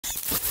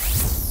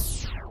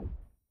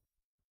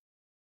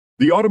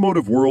The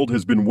automotive world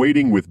has been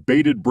waiting with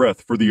bated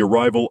breath for the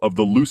arrival of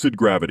the LUCID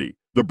Gravity,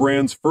 the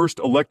brand's first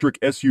electric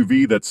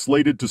SUV that's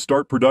slated to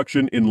start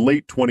production in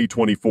late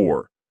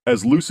 2024.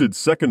 As LUCID's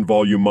second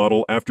volume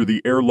model after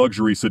the Air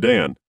luxury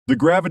sedan, the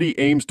Gravity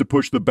aims to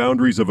push the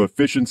boundaries of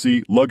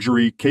efficiency,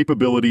 luxury,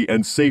 capability,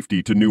 and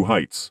safety to new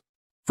heights.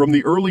 From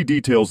the early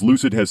details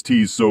LUCID has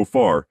teased so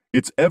far,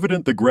 it's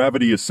evident the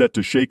Gravity is set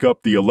to shake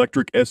up the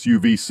electric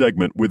SUV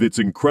segment with its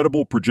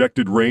incredible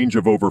projected range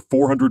of over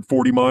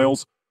 440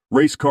 miles,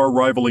 race car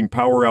rivaling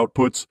power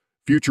outputs,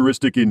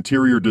 futuristic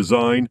interior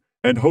design,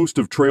 and host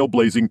of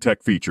trailblazing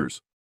tech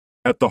features.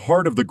 At the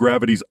heart of the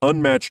Gravity's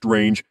unmatched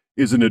range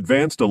is an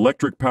advanced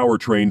electric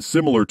powertrain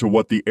similar to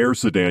what the Air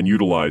sedan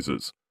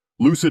utilizes.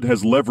 LUCID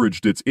has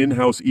leveraged its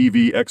in-house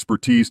EV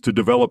expertise to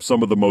develop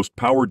some of the most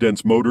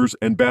power-dense motors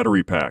and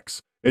battery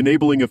packs,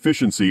 enabling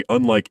efficiency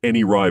unlike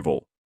any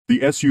rival.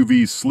 The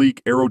SUV's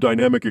sleek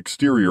aerodynamic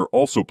exterior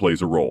also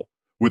plays a role.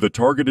 With a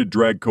targeted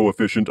drag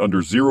coefficient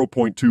under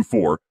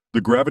 0.24, the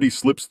Gravity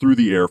slips through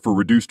the air for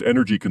reduced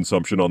energy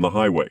consumption on the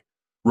highway.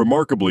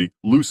 Remarkably,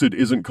 LUCID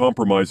isn't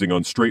compromising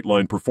on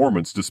straight-line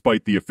performance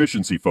despite the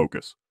efficiency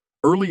focus.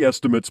 Early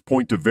estimates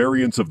point to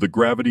variants of the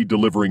Gravity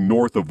delivering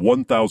north of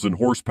 1,000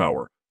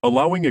 horsepower,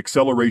 allowing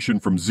acceleration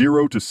from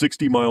 0 to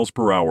 60 miles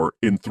per hour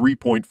in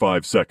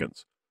 3.5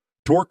 seconds.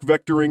 Torque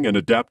vectoring and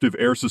adaptive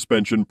air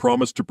suspension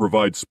promise to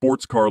provide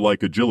sports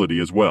car-like agility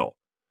as well.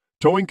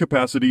 Towing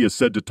capacity is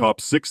said to top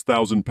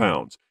 6,000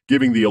 pounds,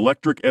 giving the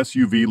electric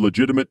SUV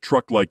legitimate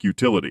truck-like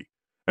utility.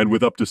 And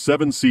with up to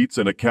 7 seats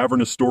and a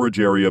cavernous storage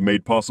area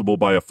made possible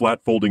by a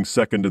flat-folding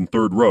second and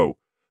third row,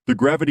 the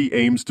Gravity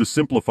aims to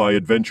simplify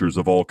adventures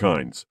of all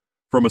kinds.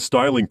 From a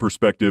styling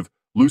perspective,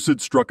 LUCID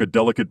struck a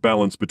delicate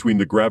balance between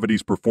the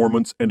Gravity's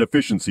performance and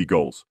efficiency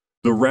goals.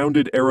 The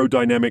rounded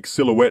aerodynamic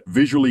silhouette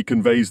visually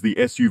conveys the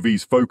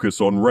SUV's focus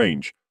on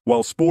range,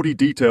 while sporty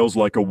details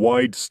like a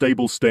wide,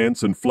 stable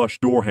stance and flush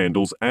door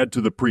handles add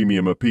to the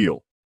premium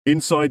appeal.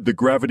 Inside, the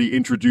Gravity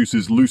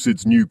introduces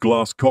LUCID's new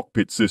glass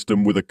cockpit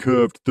system with a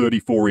curved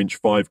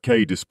 34-inch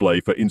 5K display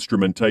for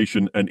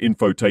instrumentation and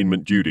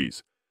infotainment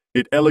duties.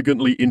 It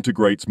elegantly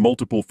integrates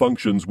multiple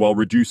functions while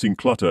reducing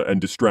clutter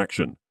and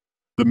distraction.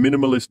 The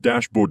minimalist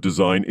dashboard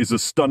design is a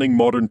stunning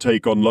modern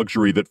take on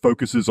luxury that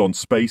focuses on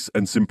space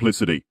and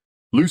simplicity.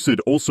 LUCID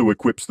also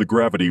equips the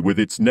Gravity with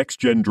its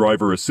next-gen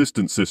driver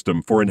assistance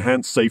system for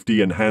enhanced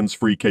safety and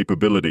hands-free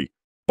capability.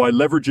 By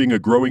leveraging a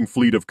growing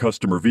fleet of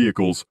customer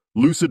vehicles,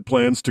 LUCID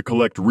plans to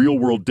collect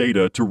real-world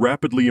data to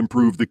rapidly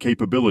improve the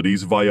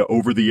capabilities via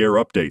over-the-air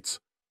updates.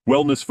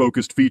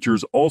 Wellness-focused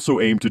features also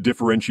aim to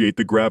differentiate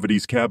the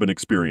Gravity's cabin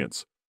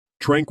experience.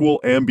 Tranquil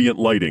ambient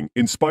lighting,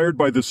 inspired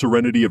by the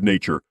serenity of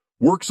nature,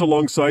 works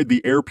alongside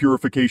the air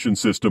purification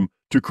system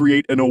to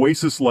create an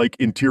oasis-like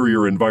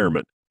interior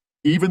environment.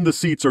 Even the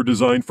seats are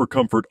designed for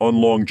comfort on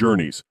long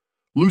journeys.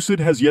 LUCID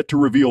has yet to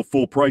reveal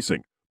full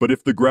pricing, but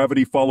if the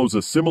Gravity follows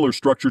a similar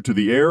structure to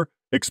the Air,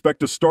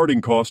 expect a starting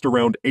cost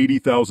around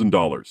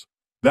 $80,000.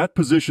 That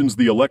positions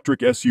the electric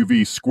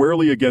SUV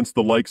squarely against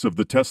the likes of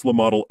the Tesla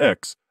Model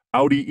X,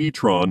 Audi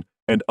e-tron,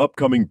 and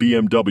upcoming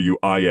BMW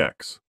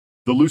iX.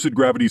 The LUCID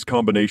Gravity's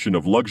combination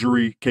of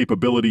luxury,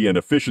 capability, and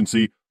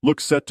efficiency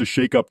looks set to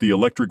shake up the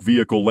electric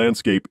vehicle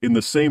landscape in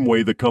the same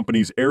way the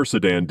company's Air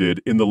sedan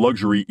did in the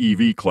luxury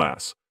EV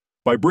class.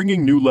 By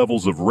bringing new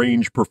levels of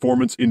range,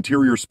 performance,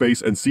 interior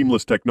space, and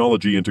seamless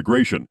technology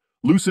integration,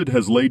 LUCID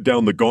has laid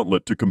down the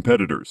gauntlet to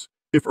competitors.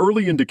 If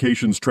early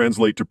indications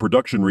translate to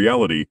production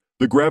reality,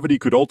 the Gravity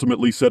could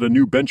ultimately set a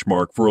new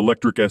benchmark for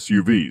electric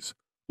SUVs.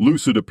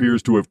 LUCID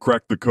appears to have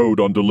cracked the code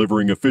on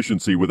delivering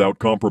efficiency without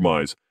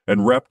compromise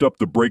and wrapped up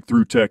the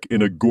breakthrough tech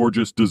in a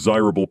gorgeous,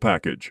 desirable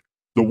package.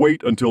 The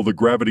wait until the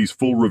Gravity's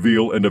full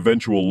reveal and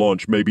eventual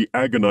launch may be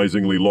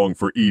agonizingly long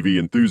for EV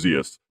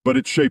enthusiasts, but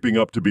it's shaping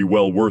up to be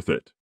well worth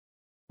it.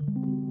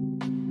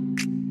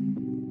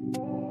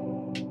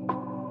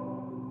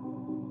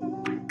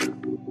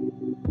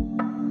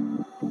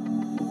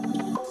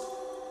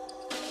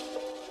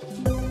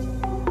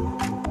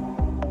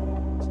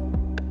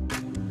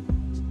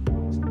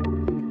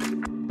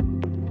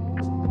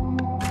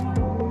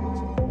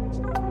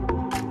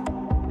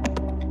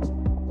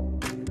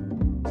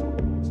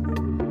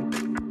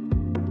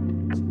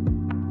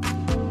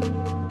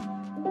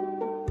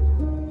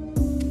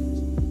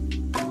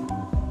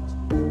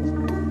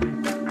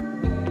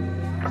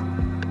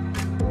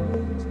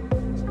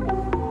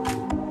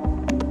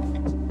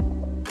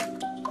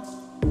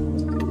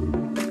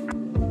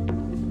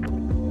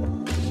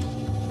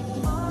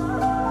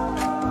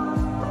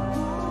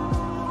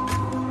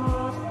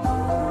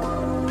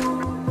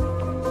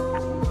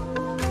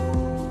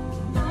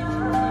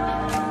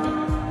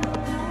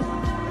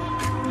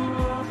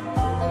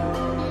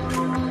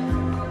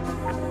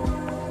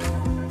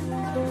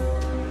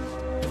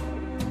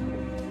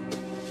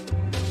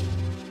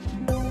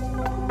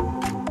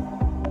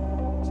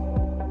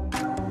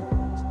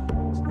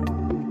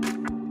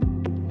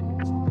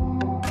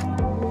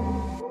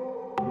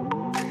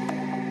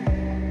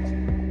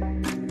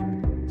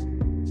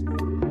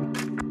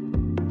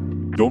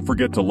 Don't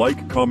forget to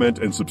like, comment,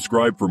 and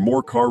subscribe for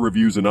more car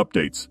reviews and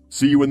updates.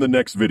 See you in the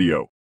next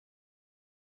video.